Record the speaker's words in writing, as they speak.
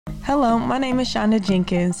Hello, my name is Shonda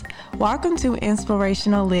Jenkins. Welcome to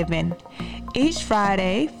Inspirational Living. Each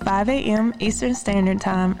Friday, 5 a.m. Eastern Standard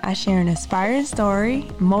Time, I share an inspiring story,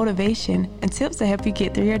 motivation, and tips to help you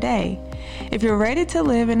get through your day. If you're ready to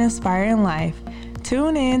live an inspiring life,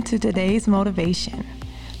 tune in to today's motivation.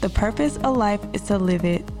 The purpose of life is to live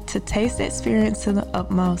it, to taste the experience to the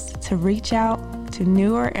utmost, to reach out to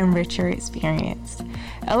newer and richer experience.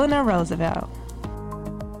 Eleanor Roosevelt.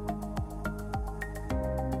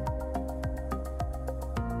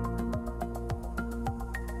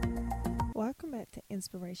 Welcome back to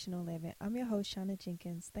Inspirational Living. I'm your host, Shonda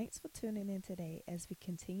Jenkins. Thanks for tuning in today as we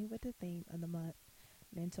continue with the theme of the month,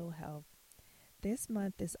 mental health. This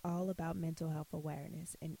month is all about mental health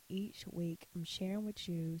awareness, and each week I'm sharing with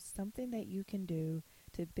you something that you can do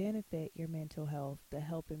to benefit your mental health, to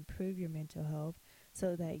help improve your mental health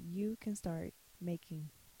so that you can start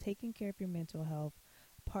taking care of your mental health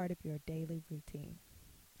part of your daily routine.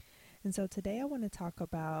 And so today I want to talk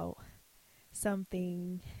about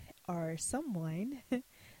something or someone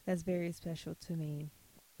that's very special to me.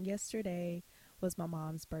 Yesterday was my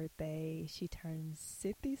mom's birthday. She turned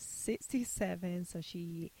 67, so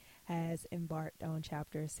she has embarked on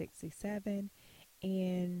chapter 67,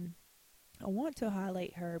 and I want to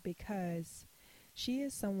highlight her because she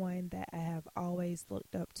is someone that I have always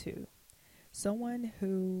looked up to, someone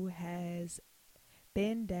who has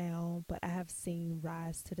been down, but I have seen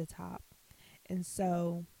rise to the top. And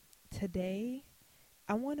so today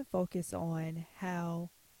I want to focus on how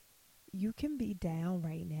you can be down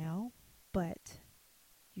right now, but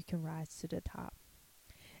you can rise to the top.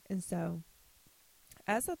 And so,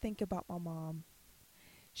 as I think about my mom,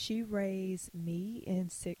 she raised me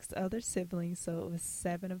and 6 other siblings, so it was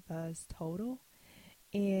 7 of us total.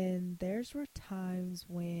 And there's were times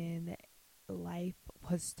when life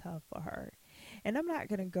was tough for her. And I'm not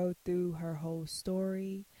going to go through her whole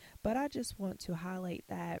story, but I just want to highlight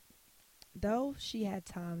that though she had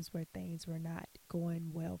times where things were not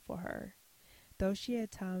going well for her, though she had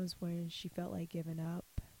times when she felt like giving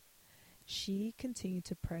up, she continued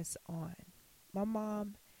to press on. My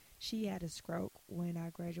mom, she had a stroke when I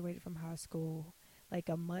graduated from high school. Like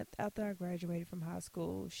a month after I graduated from high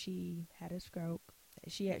school, she had a stroke.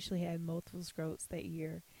 She actually had multiple strokes that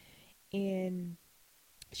year. And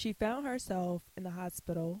she found herself in the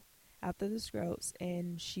hospital after the strokes,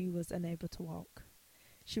 and she was unable to walk.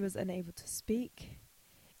 She was unable to speak.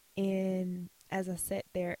 And as I sat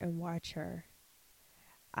there and watched her,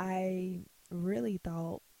 I really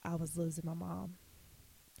thought I was losing my mom.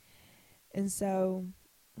 And so,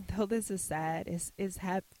 though this is sad,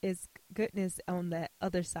 it's goodness on that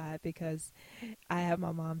other side because I have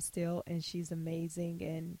my mom still, and she's amazing,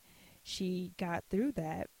 and she got through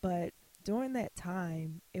that. But during that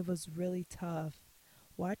time, it was really tough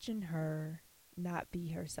watching her not be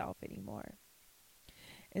herself anymore.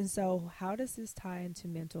 And so, how does this tie into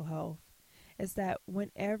mental health? Is that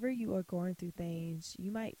whenever you are going through things, you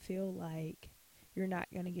might feel like you're not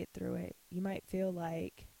going to get through it. You might feel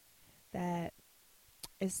like that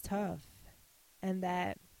it's tough and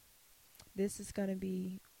that this is going to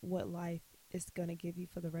be what life is going to give you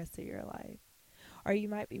for the rest of your life. Or you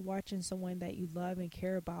might be watching someone that you love and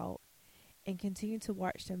care about and continue to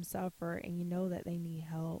watch them suffer, and you know that they need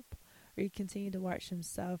help. Or you continue to watch them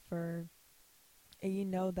suffer and you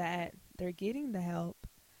know that they're getting the help,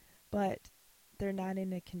 but they're not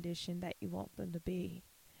in the condition that you want them to be.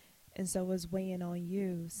 And so it's weighing on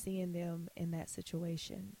you seeing them in that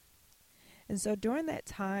situation. And so during that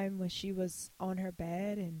time when she was on her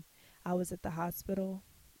bed and I was at the hospital,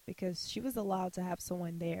 because she was allowed to have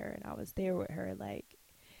someone there, and I was there with her like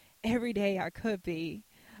every day I could be,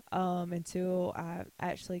 until I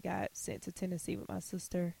actually got sent to Tennessee with my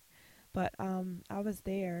sister. But I was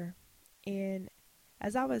there, and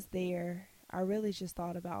as I was there, I really just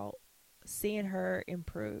thought about seeing her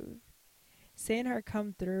improve, seeing her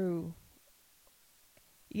come through,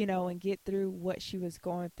 and get through what she was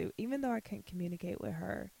going through, even though I couldn't communicate with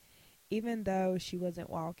her, even though she wasn't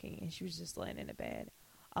walking and she was just laying in the bed.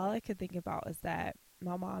 All I could think about is that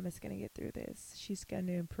my mom is going to get through this. She's going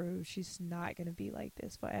to improve. She's not going to be like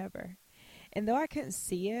this forever. And though I couldn't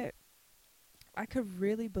see it, I could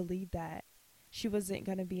really believe that she wasn't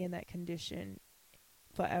going to be in that condition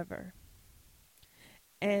forever.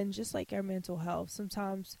 And just like our mental health,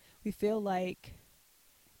 sometimes we feel like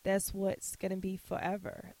that's what's going to be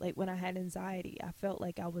forever. Like when I had anxiety, I felt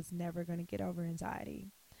like I was never going to get over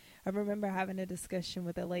anxiety. I remember having a discussion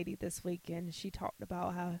with a lady this weekend. She talked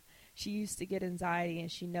about how she used to get anxiety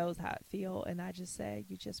and she knows how it feels. And I just said,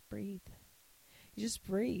 you just breathe. You just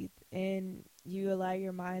breathe and you allow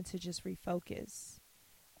your mind to just refocus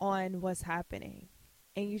on what's happening.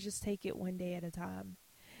 and you just take it one day at a time.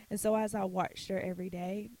 And so as I watched her every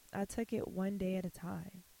day, I took it one day at a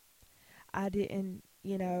time. I didn't,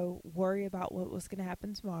 worry about what was going to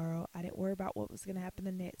happen tomorrow. I didn't worry about what was going to happen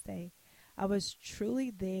the next day. I was truly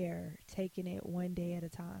there, taking it one day at a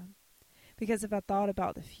time. Because if I thought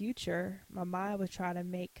about the future, my mind would try to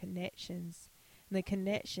make connections. And the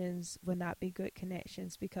connections would not be good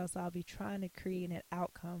connections because I'll be trying to create an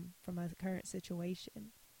outcome from my current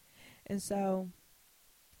situation. And so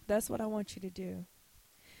that's what I want you to do.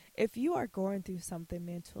 If you are going through something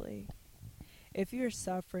mentally, if you're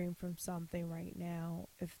suffering from something right now,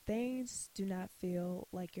 if things do not feel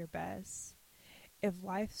like your best, if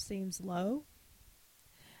life seems low,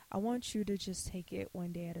 I want you to just take it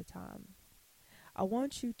one day at a time. I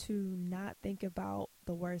want you to not think about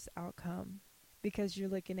the worst outcome because you're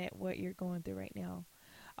looking at what you're going through right now.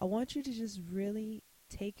 I want you to just really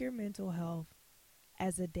take your mental health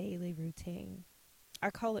as a daily routine. I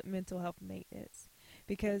call it mental health maintenance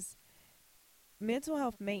because mental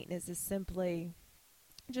health maintenance is simply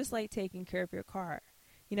just like taking care of your car.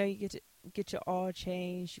 You get your oil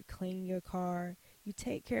changed, you clean your car, you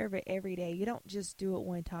take care of it every day. You don't just do it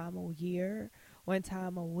one time a year, one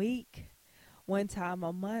time a week, one time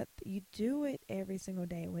a month. You do it every single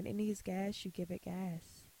day. When it needs gas, you give it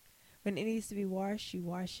gas. When it needs to be washed, you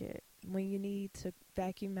wash it. When you need to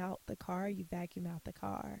vacuum out the car, you vacuum out the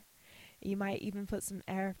car. You might even put some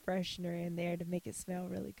air freshener in there to make it smell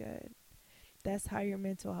really good. That's how your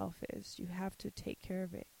mental health is. You have to take care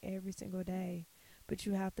of it every single day, but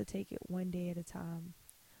you have to take it one day at a time,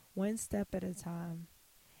 one step at a time,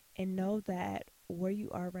 and know that where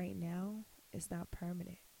you are right now is not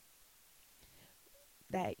permanent,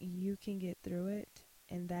 that you can get through it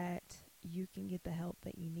and that you can get the help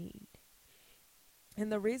that you need.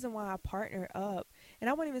 And the reason why I partner up, and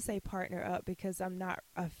I won't even say partner up because I'm not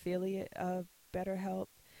affiliate of BetterHelp,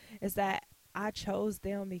 is that I chose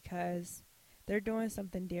them because they're doing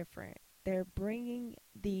something different. They're bringing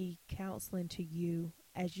the counseling to you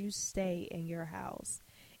as you stay in your house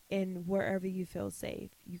and wherever you feel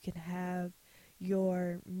safe. You can have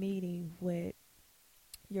your meeting with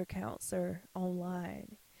your counselor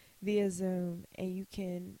online via Zoom, and you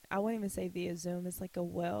can, I won't even say via Zoom, it's like a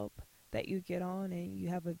web that you get on and you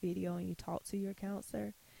have a video and you talk to your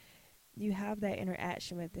counselor. You have that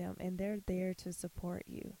interaction with them and they're there to support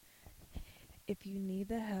you. If you need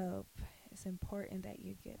the help, it's important that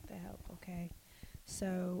you get the help, okay?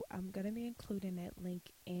 So I'm going to be including that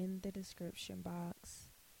link in the description box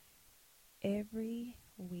every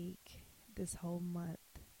week this whole month.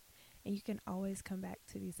 And you can always come back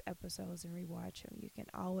to these episodes and rewatch them. You can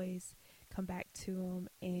always come back to them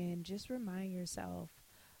and just remind yourself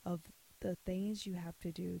of the things you have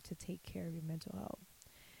to do to take care of your mental health.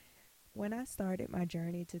 When I started my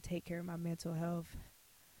journey to take care of my mental health,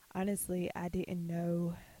 honestly, I didn't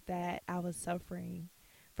know that I was suffering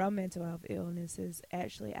from mental health illnesses.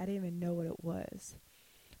 Actually, I didn't even know what it was.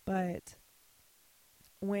 But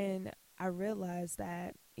when I realized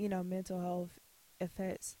that, mental health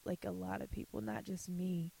affects like a lot of people, not just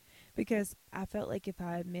me, because I felt like if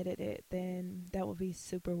I admitted it, then that would be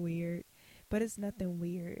super weird. But it's nothing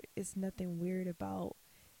weird. It's nothing weird about,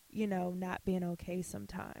 not being okay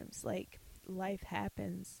sometimes. Like, life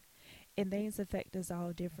happens and things affect us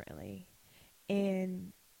all differently.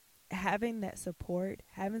 And having that support,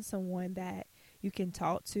 having someone that you can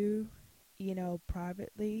talk to,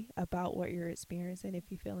 privately about what you're experiencing,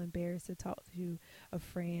 if you feel embarrassed to talk to a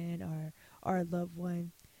friend or a loved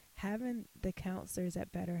one, having the counselors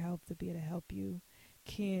at BetterHelp to be able to help you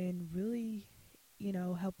can really,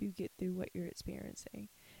 help you get through what you're experiencing.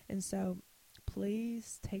 And so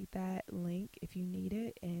please take that link if you need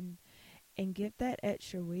it and get that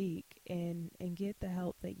extra week and get the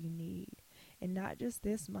help that you need. And not just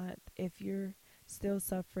this month, if you're still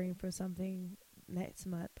suffering for something next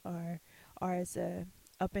month or it's a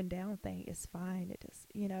up and down thing, it's fine. It just,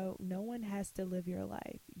 no one has to live your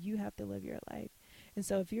life. You have to live your life. And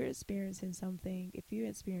so if you're experiencing something, if you're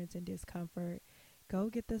experiencing discomfort, go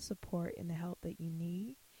get the support and the help that you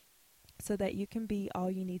need so that you can be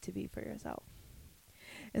all you need to be for yourself.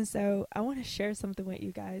 And so I want to share something with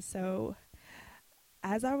you guys. So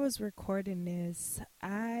as I was recording this,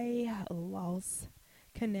 I lost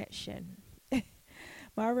connection.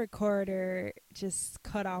 My recorder just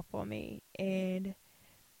cut off on me and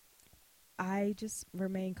I just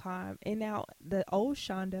remained calm. And now the old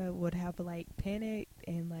Shonda would have like panicked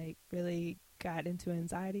and like really got into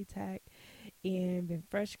anxiety attack and been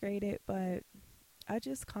frustrated, but I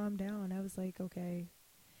just calmed down. I was like, okay,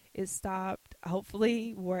 it stopped.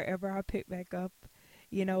 Hopefully wherever I pick back up,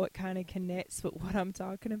 it kind of connects with what I'm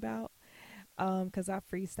talking about. Because I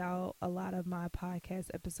freestyle a lot of my podcast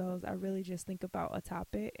episodes. I really just think about a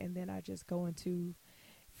topic and then I just go into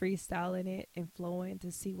freestyling it and flowing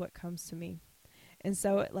to see what comes to me. And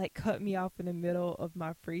so it like cut me off in the middle of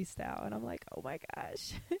my freestyle. And I'm like, oh my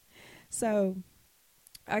gosh. So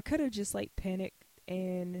I could have just like panicked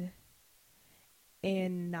and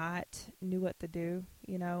not knew what to do,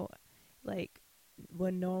 like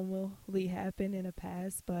what normally happened in the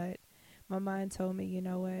past. But my mind told me, you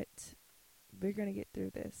know what, we're going to get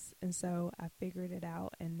through this. And so I figured it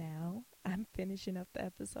out. And now I'm finishing up the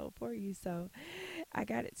episode for you. So I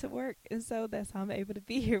got it to work. And so that's how I'm able to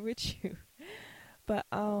be here with you. But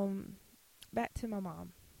back to my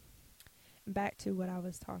mom. Back to what I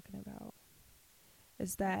was talking about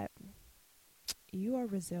is that you are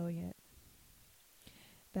resilient.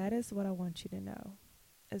 That is what I want you to know.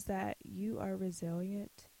 Is that you are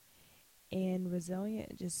resilient. And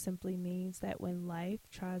resilient just simply means that when life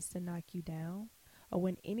tries to knock you down or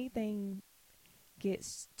when anything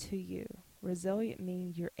gets to you, resilient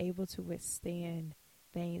means you're able to withstand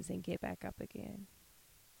things and get back up again.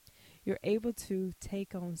 You're able to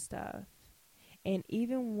take on stuff. And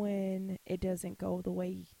even when it doesn't go the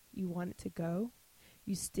way you want it to go,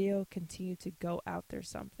 you still continue to go after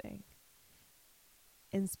something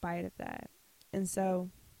in spite of that. And so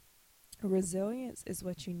resilience is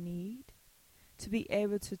what you need to be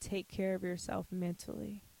able to take care of yourself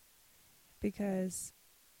mentally. Because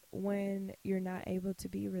when you're not able to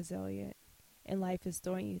be resilient and life is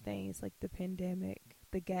throwing you things like the pandemic,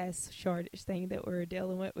 the gas shortage thing that we're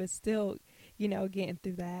dealing with, was still, getting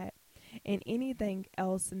through that, and anything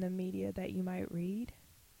else in the media that you might read,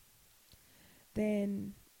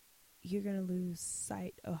 then you're going to lose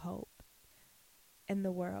sight of hope in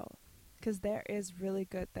the world. Because there is really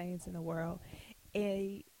good things in the world.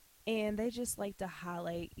 A and they just like to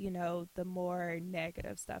highlight, the more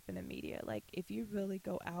negative stuff in the media. Like if you really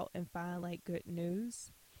go out and find like good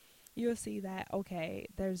news, you'll see that okay,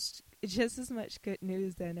 there's just as much good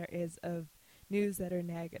news than there is of news that are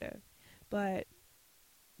negative. But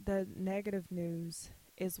the negative news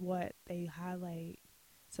is what they highlight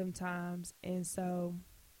sometimes. And so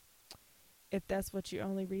if that's what you're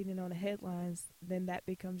only reading on the headlines, then that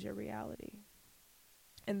becomes your reality.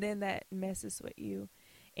 And then that messes with you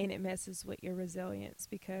and it messes with your resilience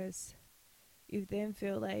because you then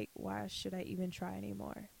feel like, why should I even try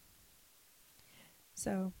anymore?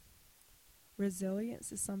 So,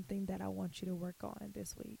 resilience is something that I want you to work on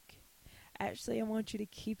this week. Actually, I want you to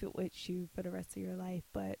keep it with you for the rest of your life,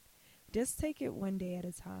 but just take it one day at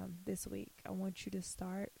a time this week. I want you to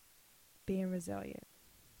start being resilient.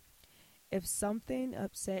 If something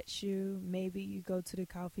upsets you, maybe you go to the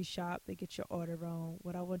coffee shop, they get your order wrong.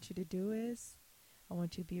 What I want you to do is, I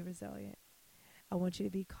want you to be resilient. I want you to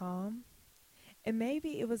be calm. And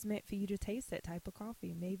maybe it was meant for you to taste that type of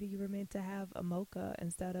coffee. Maybe you were meant to have a mocha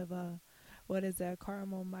instead of what is a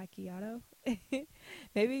caramel macchiato?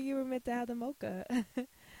 Maybe you were meant to have the mocha.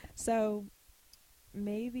 So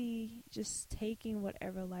maybe just taking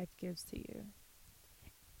whatever life gives to you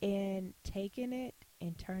and taking it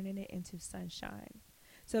and turning it into sunshine.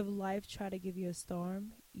 So if life try to give you a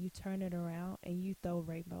storm, you turn it around and you throw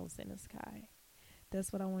rainbows in the sky.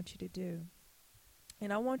 That's what I want you to do.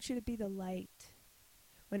 And I want you to be the light.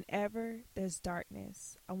 Whenever there's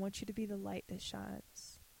darkness, I want you to be the light that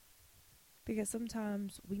shines. Because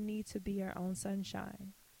sometimes we need to be our own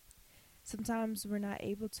sunshine. Sometimes we're not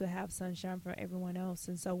able to have sunshine for everyone else.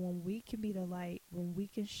 And so when we can be the light, when we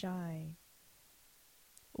can shine,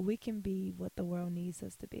 we can be what the world needs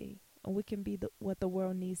us to be. And we can be what the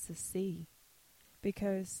world needs to see.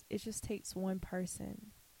 Because it just takes one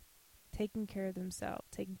person taking care of themselves,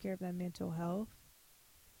 taking care of their mental health,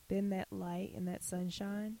 being that light and that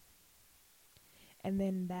sunshine. And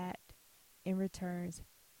then that, in returns,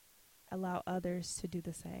 allow others to do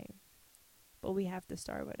the same. But we have to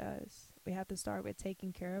start with us. We have to start with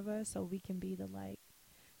taking care of us so we can be the light.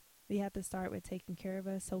 We have to start with taking care of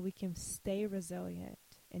us so we can stay resilient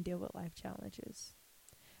and deal with life challenges.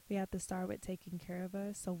 We have to start with taking care of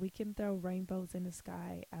us so we can throw rainbows in the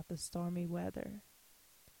sky after stormy weather.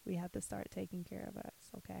 We have to start taking care of us,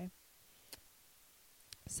 okay?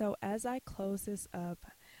 So as I close this up,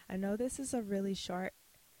 I know this is a really short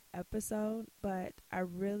episode, but I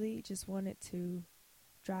really just wanted to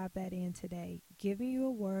drive that in today, giving you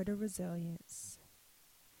a word of resilience.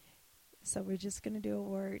 So we're just going to do a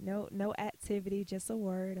word, no activity, just a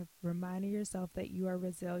word of reminding yourself that you are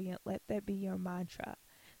resilient. Let that be your mantra.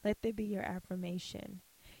 Let that be your affirmation.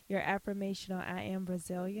 Your affirmation on I am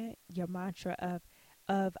resilient, your mantra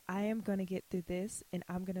of I am going to get through this and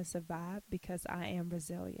I'm going to survive because I am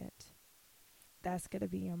resilient. That's going to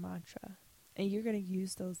be your mantra. And you're going to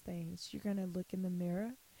use those things. You're going to look in the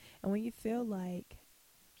mirror. And when you feel like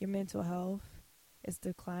your mental health is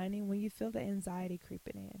declining, when you feel the anxiety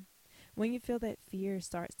creeping in, when you feel that fear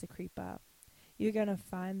starts to creep up, you're going to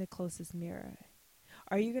find the closest mirror.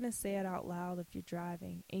 Are you going to say it out loud if you're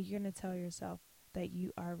driving, and you're going to tell yourself that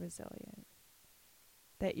you are resilient,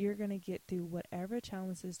 that you're going to get through whatever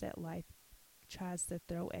challenges that life tries to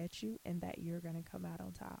throw at you, and that you're going to come out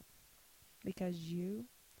on top because you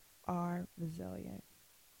are resilient.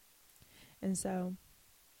 And so,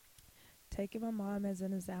 taking my mom as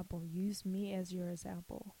an example, use me as your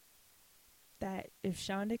example. That if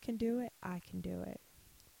Shonda can do it, I can do it.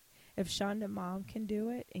 If Shonda's mom can do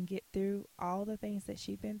it and get through all the things that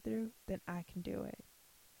she's been through, then I can do it.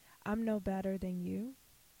 I'm no better than you,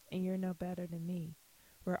 and you're no better than me.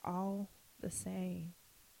 We're all the same.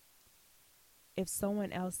 If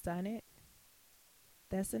someone else done it,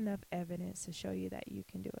 that's enough evidence to show you that you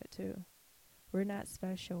can do it too. We're not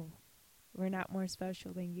special. We're not more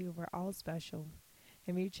special than you. We're all special.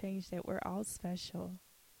 And we change that. We're all special.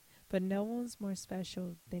 But no one's more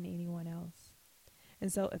special than anyone else.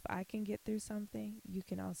 And so if I can get through something, you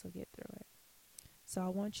can also get through it. So I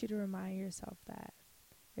want you to remind yourself that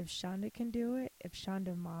if Shonda can do it, if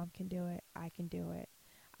Shonda's mom can do it, I can do it.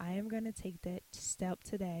 I am going to take that step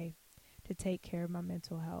today to take care of my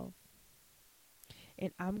mental health.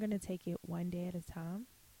 And I'm going to take it one day at a time.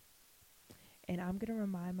 And I'm going to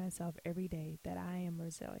remind myself every day that I am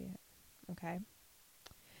resilient. Okay?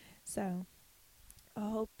 So I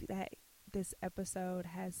hope that this episode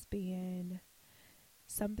has been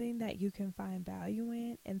something that you can find value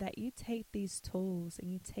in, and that you take these tools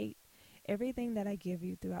and you take everything that I give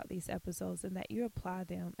you throughout these episodes and that you apply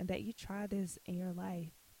them, and that you try this in your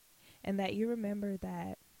life, and that you remember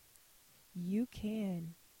that you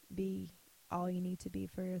can be all you need to be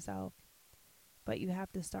for yourself, but you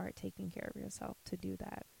have to start taking care of yourself to do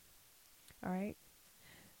that. All right.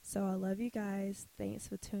 So I love you guys. Thanks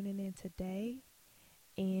for tuning in today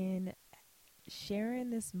and sharing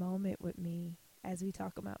this moment with me as we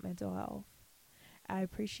talk about mental health. I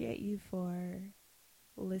appreciate you for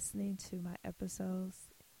listening to my episodes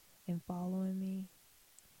and following me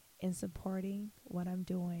and supporting what I'm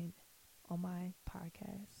doing on my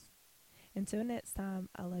podcast. Until next time,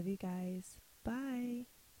 I love you guys. Bye.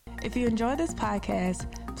 If you enjoy this podcast,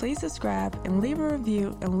 please subscribe and leave a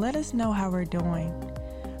review and let us know how we're doing.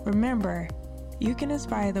 Remember, you can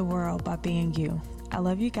inspire the world by being you. I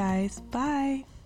love you guys. Bye.